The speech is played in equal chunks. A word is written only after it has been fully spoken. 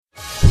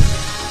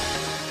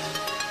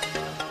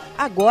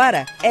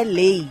agora é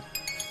lei.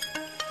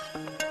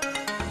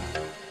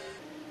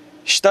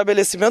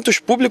 Estabelecimentos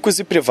públicos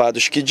e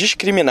privados que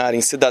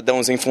discriminarem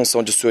cidadãos em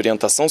função de sua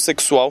orientação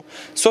sexual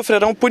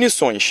sofrerão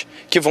punições,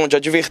 que vão de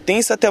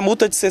advertência até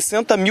multa de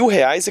R$60 mil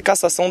e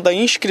cassação da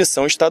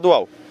inscrição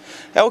estadual.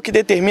 É o que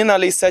determina a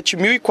Lei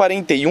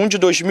 7.041 de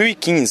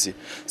 2015,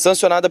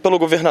 sancionada pelo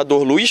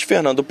governador Luiz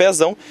Fernando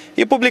Pezão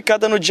e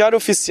publicada no Diário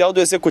Oficial do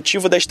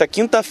Executivo desta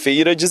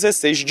quinta-feira,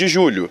 16 de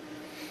julho.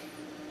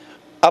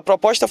 A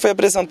proposta foi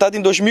apresentada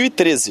em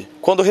 2013,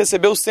 quando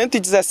recebeu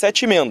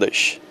 117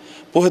 emendas.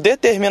 Por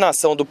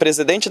determinação do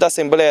presidente da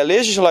Assembleia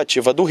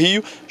Legislativa do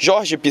Rio,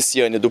 Jorge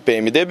Pisciani, do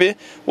PMDB,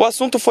 o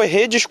assunto foi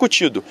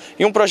rediscutido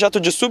e um projeto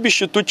de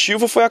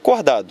substitutivo foi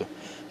acordado.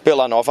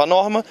 Pela nova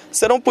norma,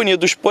 serão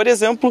punidos, por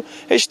exemplo,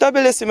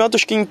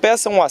 estabelecimentos que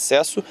impeçam o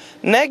acesso,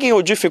 neguem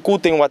ou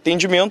dificultem o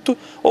atendimento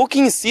ou que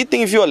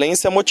incitem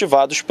violência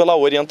motivados pela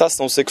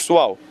orientação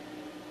sexual.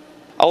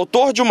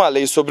 Autor de uma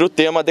lei sobre o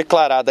tema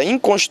declarada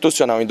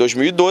inconstitucional em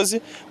 2012,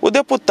 o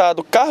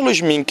deputado Carlos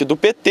Mink, do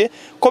PT,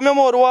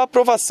 comemorou a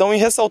aprovação e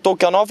ressaltou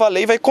que a nova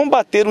lei vai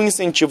combater o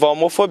incentivo à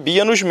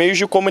homofobia nos meios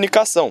de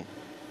comunicação.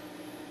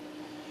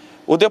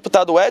 O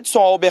deputado Edson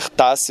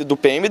Albertassi, do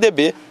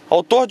PMDB,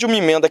 autor de uma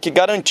emenda que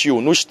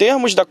garantiu, nos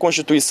termos da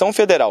Constituição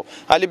Federal,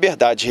 a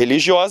liberdade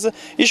religiosa,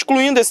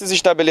 excluindo esses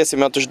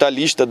estabelecimentos da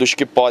lista dos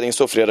que podem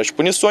sofrer as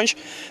punições,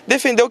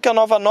 defendeu que a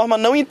nova norma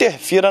não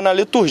interfira na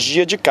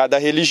liturgia de cada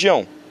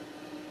religião.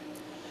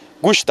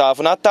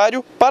 Gustavo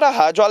Natário, para a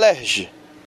Rádio Alerj.